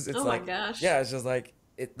because it's my gosh. Yeah, it's just like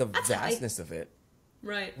the That's vastness of it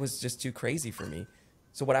right. was just too crazy for me.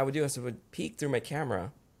 So what I would do is I would peek through my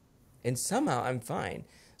camera, and somehow I'm fine.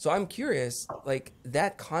 So I'm curious, like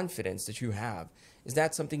that confidence that you have, is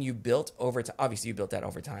that something you built over time? Obviously, you built that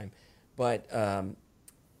over time, but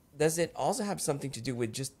does it also have something to do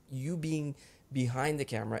with just you being behind the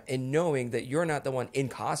camera and knowing that you're not the one in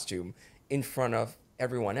costume in front of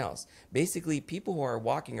everyone else? Basically, people who are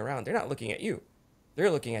walking around, they're not looking at you.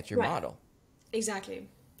 They're looking at your Right. model. Exactly.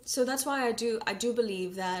 So that's why I do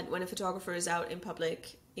believe that when a photographer is out in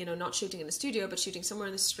public, not shooting in a studio, but shooting somewhere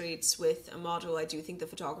in the streets with a model, I do think the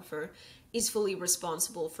photographer is fully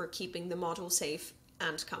responsible for keeping the model safe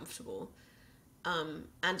and comfortable.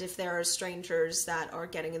 And if there are strangers that are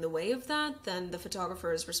getting in the way of that, then the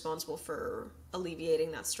photographer is responsible for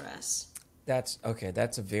alleviating that stress. That's okay.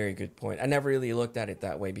 That's a very good point. I never really looked at it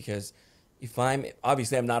that way because if I'm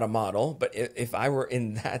obviously I'm not a model, but if I were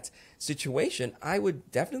in that situation, I would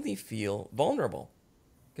definitely feel vulnerable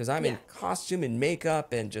because I'm Yeah, in costume and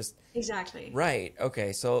makeup and just exactly. right.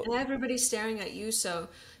 Okay, so And everybody's staring at you, so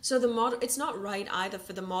the model, it's not right either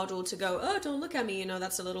for the model to go, oh, don't look at me,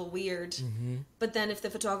 that's a little weird. But then if the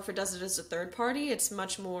photographer does it as a third party, it's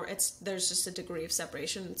much more, there's just a degree of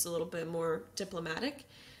separation. It's a little bit more diplomatic,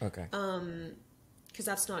 okay, because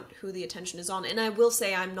that's not who the attention is on. And I will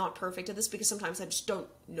say I'm not perfect at this because sometimes I just don't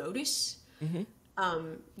notice.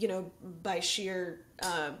 By sheer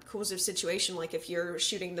cause of situation, like if you're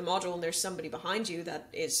shooting the model and there's somebody behind you that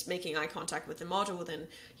is making eye contact with the model, then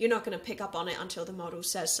you're not going to pick up on it until the model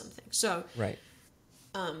says something. So right.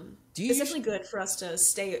 Do you it's usually, definitely good for us to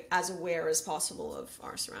stay as aware as possible of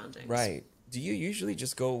our surroundings. right? Do you usually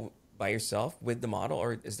just go by yourself with the model,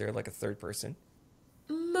 or is there like a third person?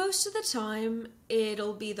 Most of the time,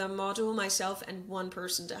 it'll be the model, myself, and one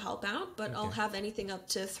person to help out, but I'll Okay. have anything up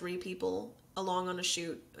to 3 people along on a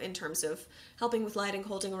shoot in terms of helping with lighting,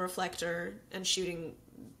 holding a reflector, and shooting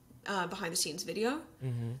behind the scenes video.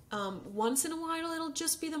 Once in a while, it'll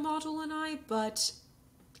just be the model and I, but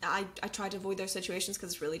I try to avoid those situations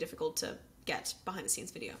because it's really difficult to get behind the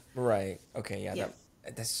scenes video. Right. Okay. Yeah. Yeah.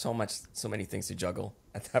 That's so many things to juggle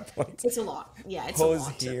at that point. It's a lot. Yeah, it's Pose a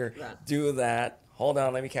lot here, to that. do that. Hold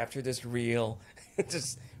on, let me capture this reel.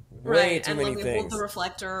 Just way Right, too and many let me hold things. the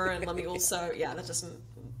reflector, and let me also, yeah, that doesn't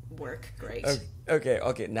work great. Okay.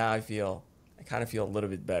 Now I kind of feel a little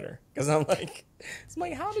bit better because it's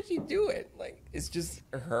like, how did you do it? Like, it's just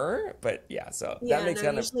her, but yeah. So that Yeah, makes no,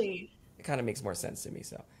 kind of usually, it kind of makes more sense to me.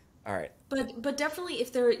 So, all right, but definitely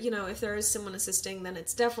if there is someone assisting, then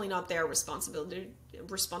it's definitely not their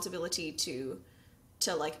responsibility to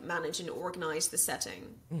like manage and organize the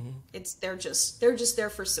setting. It's they're just there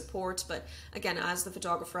for support, but again, as the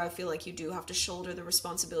photographer, I feel like you do have to shoulder the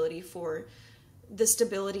responsibility for the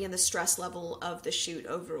stability and the stress level of the shoot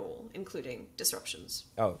overall, including disruptions.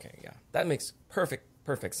 okay, yeah, that makes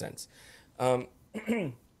perfect sense. Um,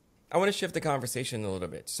 I want to shift the conversation a little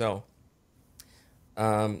bit. So,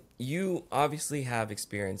 you obviously have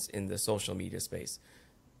experience in the social media space.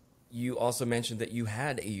 You also mentioned that you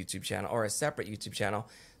had a YouTube channel or a separate YouTube channel.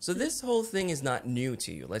 So this whole thing is not new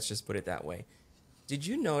to you. Let's just put it that way. Did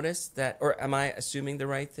you notice that, or am I assuming the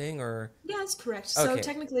right thing, or Yeah, that's correct. So okay,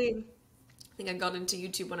 technically, I think I got into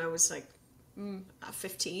YouTube when I was like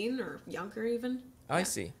 15 or younger even. I Yeah.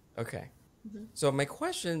 see. Okay. So my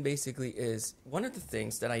question basically is one of the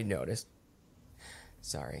things that I noticed.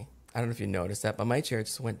 Sorry, I don't know if you noticed that, but my chair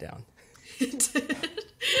just went down.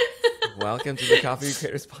 Welcome to the Coffee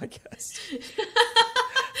Creators Podcast.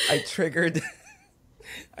 I triggered,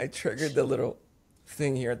 I triggered the little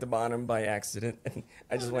thing here at the bottom by accident, and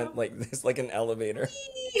I just Oh went no. like this, like an elevator.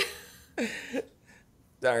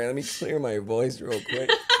 Sorry, let me clear my voice real quick.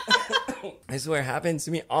 I swear, it happens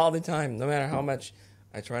to me all the time, no matter how much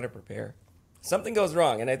I try to prepare. Something goes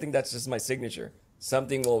wrong, and I think that's just my signature.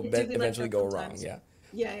 Something will It do be like eventually that go wrong. sometimes. Yeah.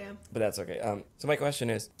 Yeah, yeah. But that's okay. So my question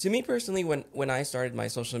is, to me personally, when I started my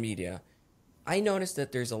social media, I noticed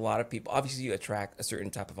that there's a lot of people. Obviously, you attract a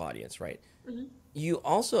certain type of audience, right? You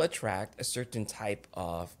also attract a certain type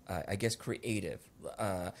of, I guess, creative.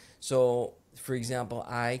 So, for example,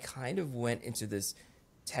 I kind of went into this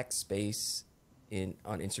tech space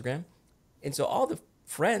on Instagram, and so all the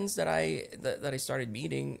friends that I started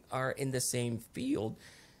meeting are in the same field,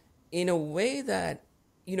 in a way that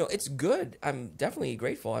it's good. I'm definitely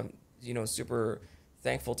grateful. I'm super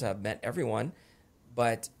thankful to have met everyone,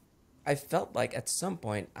 but I felt like at some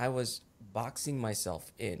point I was boxing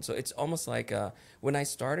myself in. So it's almost like when I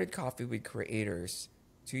started Coffee with Creators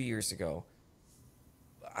 2 years ago,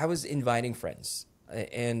 I was inviting friends,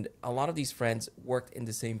 and a lot of these friends worked in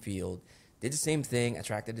the same field, did the same thing,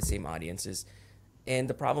 attracted the same audiences. And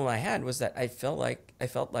the problem I had was that I felt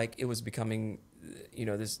like it was becoming,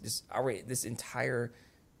 this entire,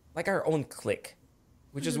 like our own clique,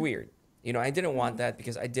 which is weird. I didn't want that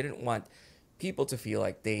because I didn't want people to feel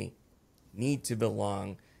like they need to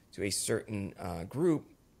belong to a certain group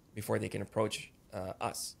before they can approach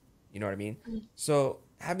us. You know what I mean? So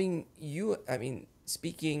having you,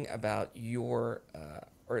 speaking about your,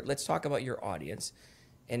 or let's talk about your audience,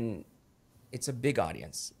 and it's a big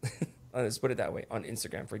audience. Let's put it that way, on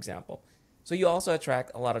Instagram, for example. So you also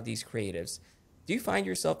attract a lot of these creatives. Do you find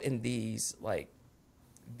yourself in these like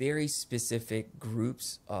very specific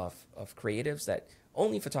groups of creatives that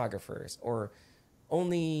only photographers or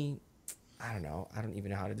only, I don't know, I don't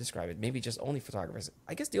even know how to describe it. Maybe just only photographers.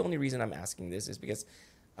 I guess the only reason I'm asking this is because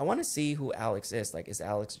I want to see who Alex is. Like, is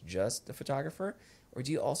Alex just a photographer, or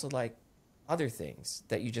do you also like other things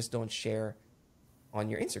that you just don't share on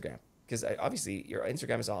your Instagram? Because obviously your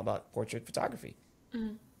Instagram is all about portrait photography.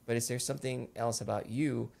 But is there something else about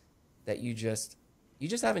you that you just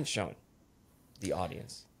haven't shown the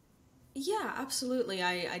audience? Yeah, absolutely.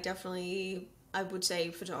 I definitely, I would say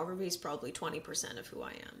photography is probably 20% of who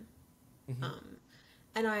I am.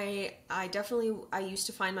 And I definitely, I used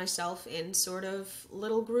to find myself in sort of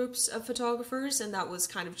little groups of photographers, and that was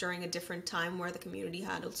kind of during a different time where the community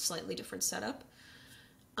had a slightly different setup.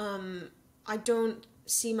 I don't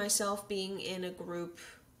see myself being in a group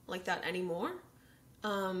like that anymore.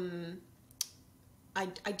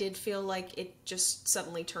 I did feel like it just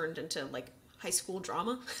suddenly turned into like high school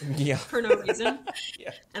drama Yeah. for no reason.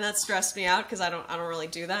 Yeah. And that stressed me out because I don't really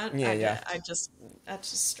do that. Yeah. That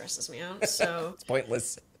just stresses me out. So It's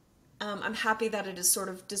pointless. I'm happy that it is sort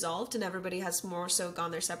of dissolved and everybody has more so gone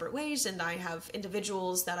their separate ways, and I have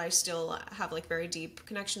individuals that I still have like very deep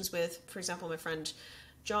connections with. For example, my friend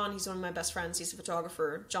John, he's one of my best friends. He's a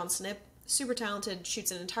photographer. John Snip, super talented,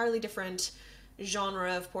 shoots an entirely different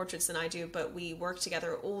genre of portraits than I do, but we work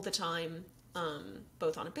together all the time,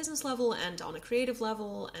 both on a business level and on a creative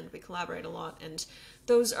level, and we collaborate a lot, and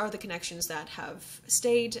those are the connections that have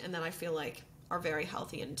stayed and that I feel like are very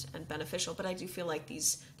healthy and beneficial. But I do feel like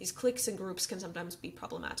these cliques and groups can sometimes be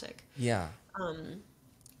problematic. Yeah.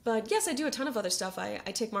 But yes, I do a ton of other stuff. I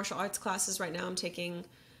take martial arts classes right now.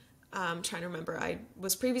 I'm trying to remember. I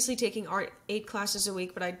was previously taking 8 classes a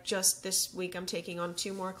week, but this week I'm taking on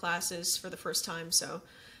 2 more classes for the first time. So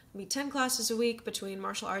it'll be 10 classes a week between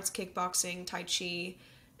martial arts, kickboxing, Tai Chi,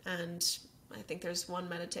 and I think there's 1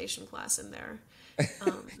 meditation class in there.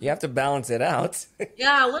 You have to balance it out.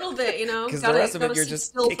 Yeah, a little bit, Because the rest of it, you're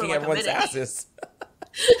just kicking everyone's asses.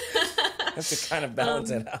 You have to kind of balance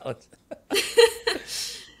it out.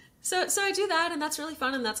 So I do that, and that's really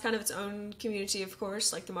fun, and that's kind of its own community, of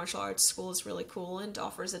course. Like, the martial arts school is really cool and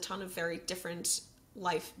offers a ton of very different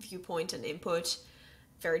life viewpoint and input,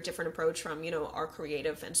 very different approach from, our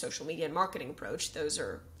creative and social media and marketing approach. Those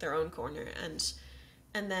are their own corner.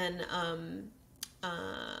 And then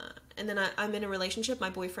I'm in a relationship. My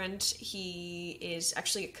boyfriend, he is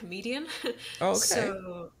actually a comedian. Oh, okay.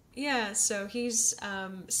 So yeah, so he's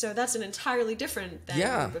so that's an entirely different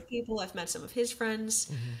group of people. I've met some of his friends.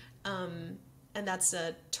 And that's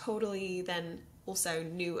a totally then also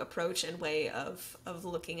new approach and way of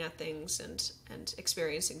looking at things and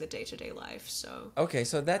experiencing the day-to-day life. So okay,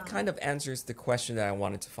 so that kind of answers the question that I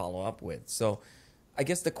wanted to follow up with. So I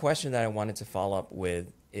guess the question that I wanted to follow up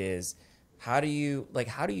with is, how do you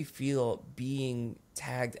feel being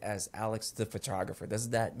tagged as Alex the photographer? Does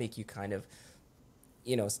that make you kind of,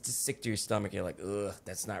 sick to your stomach? You're like, ugh,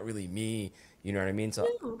 that's not really me. You know what I mean? So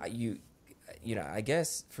I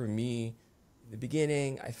guess for me, in the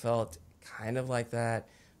beginning, I felt kind of like that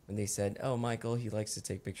when they said, oh, Michael, he likes to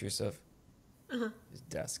take pictures of his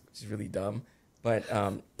desk, which is really dumb. But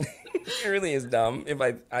it really is dumb.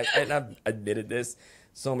 I've admitted this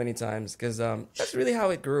so many times, because that's really how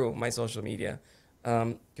it grew, my social media.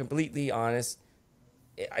 Completely honest,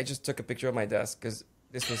 I just took a picture of my desk because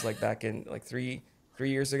this was like back in like 3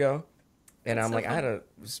 years ago. And I'm like, I had a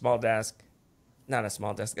small desk. Not a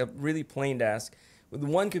small desk, a really plain desk with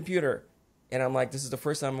 1 computer. And I'm like, this is the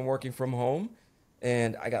first time I'm working from home,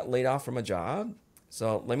 and I got laid off from a job.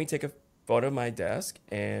 So let me take a photo of my desk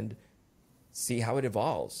and see how it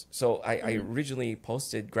evolves. So I originally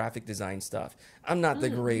posted graphic design stuff. I'm not the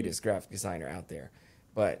greatest graphic designer out there,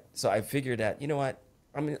 but so I figured that, you know what,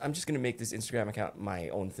 I'm just going to make this Instagram account my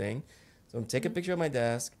own thing. So I'm take a picture of my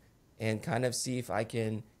desk and kind of see if I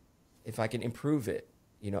can improve it.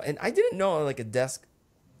 And I didn't know like this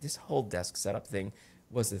whole desk setup thing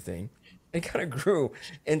was the thing. It kind of grew.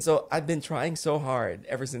 And so I've been trying so hard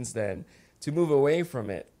ever since then to move away from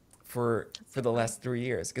it for the last 3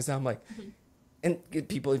 years. Because I'm like, And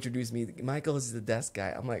people introduce me, Michael is the desk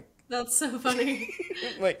guy. I'm like, That's so funny.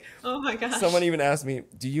 like, Oh my gosh. someone even asked me,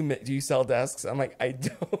 do you sell desks? I'm like, I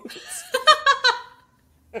don't.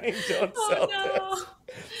 I don't Oh sell no. desks.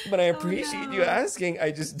 But I Oh appreciate you no. asking.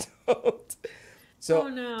 I just don't. So Oh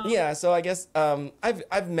no. yeah, so I guess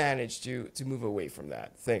I've managed to move away from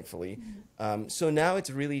that, thankfully. So now it's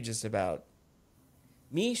really just about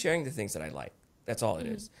me sharing the things that I like. That's all it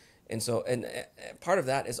is. And so part of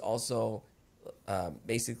that is also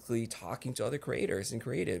basically talking to other creators and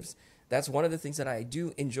creatives. That's one of the things that I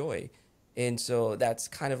do enjoy, and so that's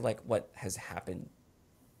kind of like what has happened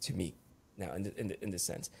to me now in this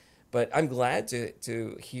sense. But I'm glad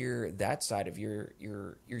to hear that side of your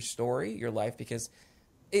story, your life, because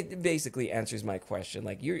it basically answers my question.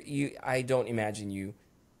 Like I don't imagine you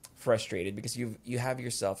frustrated because you have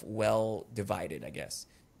yourself well divided, I guess.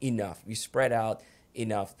 Enough. You spread out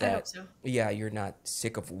enough I hope that so. yeah, you're not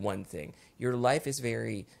sick of one thing. Your life is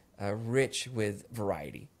very rich with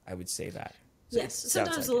variety. I would say that. So it Yes, sounds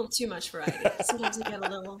sometimes a like it. little too much variety. Sometimes I get a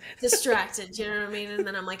little distracted, you know what I mean? And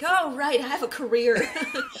then I'm like, oh, right, I have a career.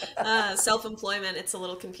 Self-employment, it's a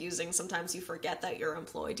little confusing. Sometimes you forget that you're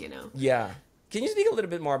employed, you know? Yeah. Can you speak a little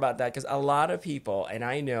bit more about that? Because a lot of people, and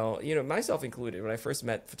I know, myself included, when I first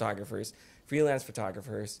met photographers, freelance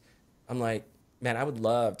photographers, I'm like, man, I would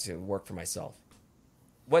love to work for myself.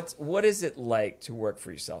 What is it like to work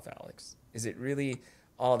for yourself, Alex? Is it really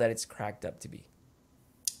all that it's cracked up to be?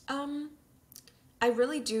 Um, I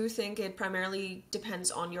really do think it primarily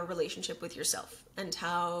depends on your relationship with yourself and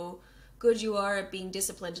how good you are at being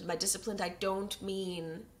disciplined. And by disciplined, I don't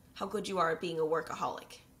mean how good you are at being a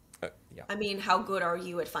workaholic. Yeah. I mean, how good are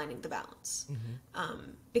you at finding the balance?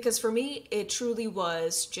 Because for me, it truly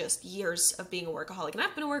was just years of being a workaholic. And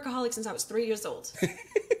I've been a workaholic since I was 3 years old.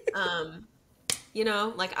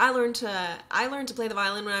 Like I learned to play the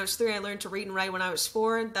violin when I was 3. I learned to read and write when I was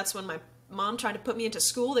 4. That's when my mom tried to put me into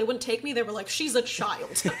school. They wouldn't take me. They were like, she's a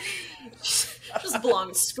child. She doesn't belong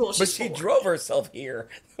in school. But She's she 4. drove herself here.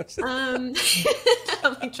 I'm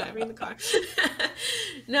like driving the car.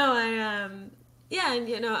 No, yeah,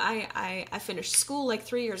 and I finished school like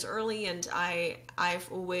 3 years early, and I've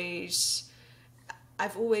always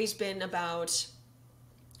been about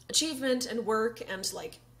achievement and work and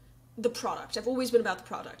like the product. I've always been about the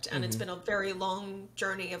product, and it's been a very long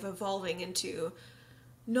journey of evolving into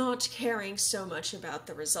not caring so much about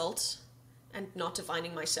the result and not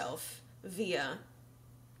defining myself via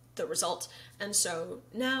the result. And so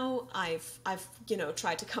now I've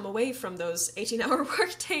tried to come away from those 18-hour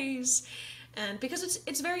work days, and because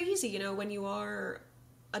it's very easy, when you are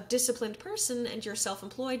a disciplined person and you're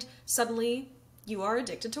self-employed, suddenly you are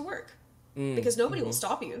addicted to work because nobody will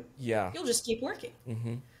stop you. Yeah. You'll just keep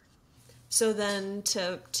working. So then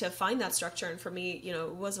to find that structure, and for me,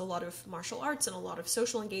 it was a lot of martial arts and a lot of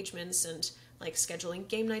social engagements and like scheduling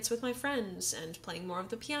game nights with my friends and playing more of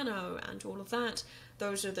the piano and all of that.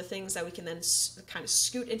 Those are the things that we can then kind of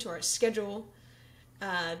scoot into our schedule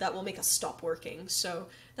that will make us stop working. So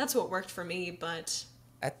that's what worked for me, but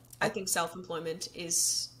I think self-employment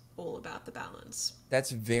is all about the balance.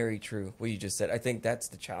 That's very true, what you just said. I think that's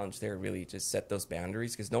the challenge there, really, just set those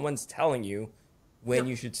boundaries, because no one's telling you when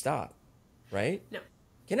you should stop, right? No.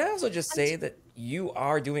 Can I also just say that you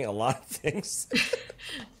are doing a lot of things?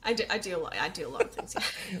 I do a lot of things.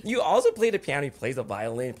 Yeah. You also play the piano, you play the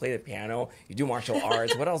violin, you play the piano, you do martial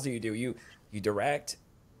arts. What else do? You direct.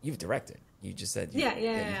 You've directed. You just said you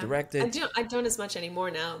directed. I don't as much anymore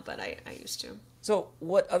now, but I used to. So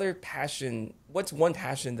what's one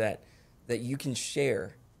passion that you can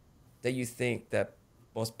share that you think that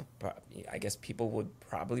I guess people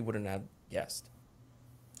wouldn't have guessed?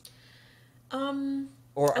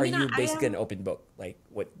 Or are you basically an open book? Like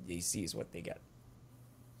what they see is what they get?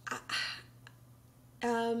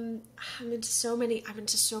 I'm into so many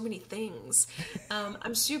things.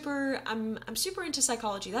 I'm super into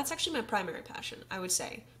psychology. That's actually my primary passion, I would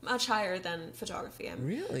say. Much higher than photography.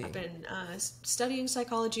 Really? I've been studying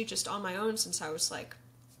psychology just on my own since I was like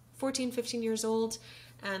 14, 15 years old.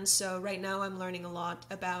 And so right now I'm learning a lot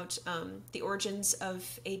about the origins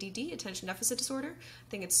of ADD, attention deficit disorder. I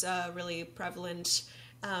think it's a really prevalent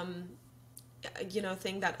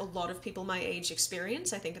thing that a lot of people my age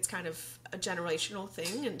experience. I think it's kind of a generational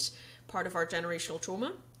thing and part of our generational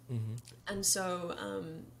trauma. And so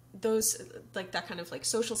those, like that kind of like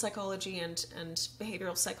social psychology and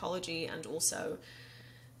behavioral psychology, and also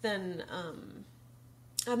then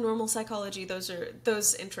abnormal psychology,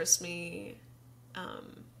 those interest me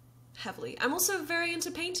heavily. I'm also very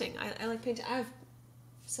into painting. I like painting. I have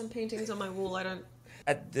some paintings on my wall.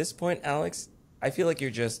 At this point, Alex, I feel like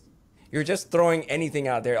you're you're just throwing anything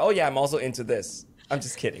out there. Oh yeah, I'm also into this. I'm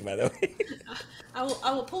just kidding, by the way. I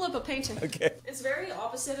will pull up a painting. Okay. It's very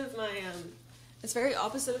opposite of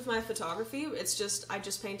my photography. It's just I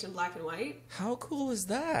just paint in black and white. How cool is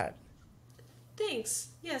that? Thanks.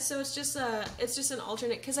 Yeah, so it's just an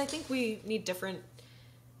alternate, because I think we need different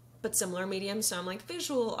but similar mediums. So I'm like,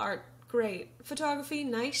 visual art, great. Photography,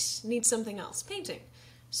 nice. Need something else. Painting.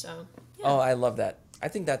 So yeah. Oh, I love that. I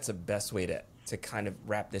think that's the best way to kind of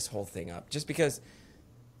wrap this whole thing up. Just because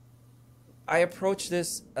I approach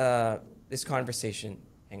this this conversation.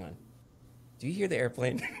 Hang on. Do you hear the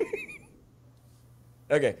airplane?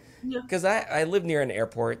 Okay. Yeah. Because I live near an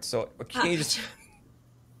airport, so can you just...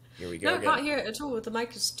 Here we go. No, I again. can't hear it at all. The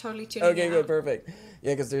mic is totally tuned Okay, out. good, perfect.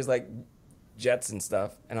 Yeah, because there's like jets and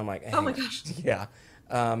stuff, and I'm like, oh my gosh. Yeah.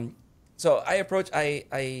 So I approach.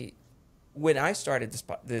 When I started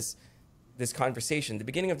this conversation, the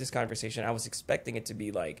beginning of this conversation, I was expecting it to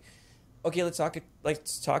be like, okay, let's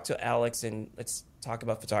talk to Alex and let's talk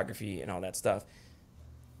about photography and all that stuff.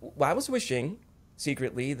 Well, I was wishing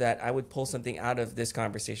secretly that I would pull something out of this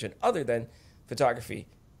conversation other than photography.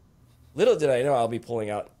 Little did I know I'll be pulling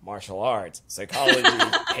out martial arts, psychology,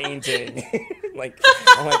 painting. I'm like,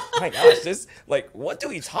 my gosh, this, like, what do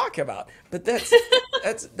we talk about? But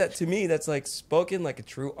that to me, that's like spoken like a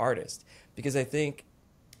true artist, because I think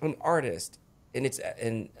an artist,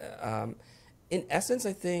 in essence,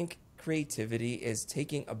 I think creativity is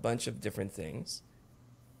taking a bunch of different things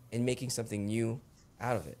and making something new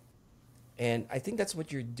out of it. And I think that's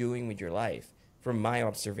what you're doing with your life, from my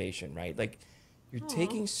observation, right? Like, you're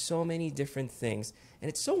taking so many different things, and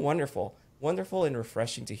it's so wonderful and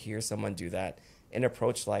refreshing to hear someone do that and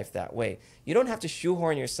approach life that way. You don't have to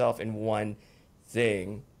shoehorn yourself in one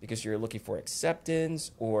thing because you're looking for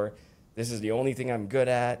acceptance or this is the only thing I'm good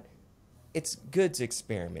at. It's good to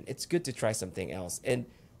experiment. It's good to try something else. And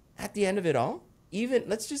at the end of it all, even,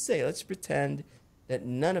 let's pretend that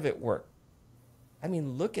none of it worked. I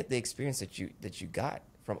mean, look at the experience that you got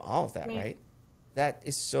from all of that, right? That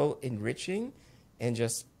is so enriching. And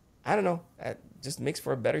just, I don't know, that just makes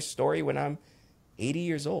for a better story when I'm 80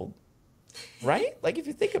 years old, right? Like, if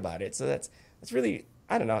you think about it. So that's really,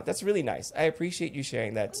 I don't know, that's really nice. I appreciate you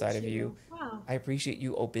sharing that side of you. Wow. I appreciate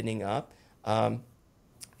you opening up.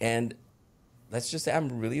 And let's just say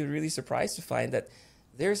I'm really, really surprised to find that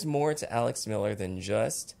there's more to Alex Miller than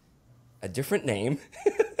just a different name.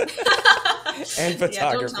 And photography.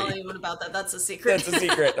 Yeah, don't tell anyone about that. That's a secret. That's a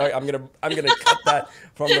secret. All right, I'm gonna cut that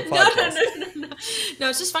from the podcast. No. No,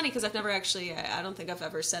 it's just funny because I've never actually. I don't think I've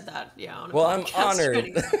ever said that. Yeah. On a well, I'm podcast.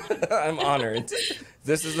 honored. I'm honored.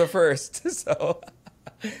 This is the first. So,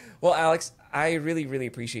 well, Alex, I really, really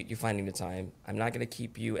appreciate you finding the time. I'm not gonna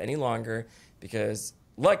keep you any longer because,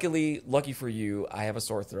 lucky for you, I have a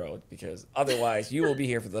sore throat, because otherwise you will be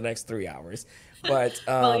here for the next 3 hours. But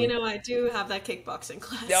well, I do have that kickboxing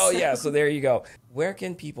class. Oh yeah, so there you go. Where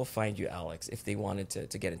can people find you, Alex, if they wanted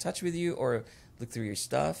to get in touch with you or look through your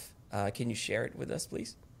stuff? Can you share it with us,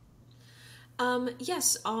 please?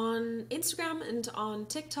 Yes, on Instagram and on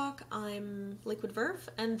TikTok, I'm Liquidverve,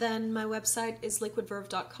 and then my website is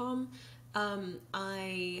liquidverve.com.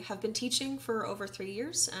 I have been teaching for over 3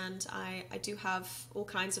 years, and I do have all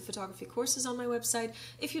kinds of photography courses on my website.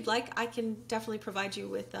 If you'd like, I can definitely provide you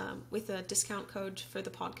with a discount code for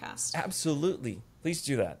the podcast. Absolutely. Please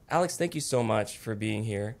do that. Alex, thank you so much for being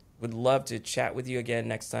here. Would love to chat with you again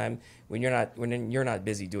next time when you're not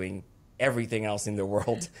busy doing everything else in the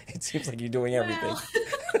world. It seems like you're doing everything.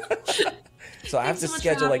 So I have to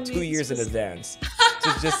schedule like 2 years in advance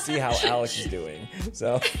to just see how Alex is doing.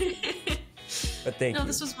 So, but thank you. No,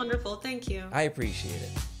 this was wonderful. Thank you. I appreciate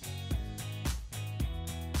it.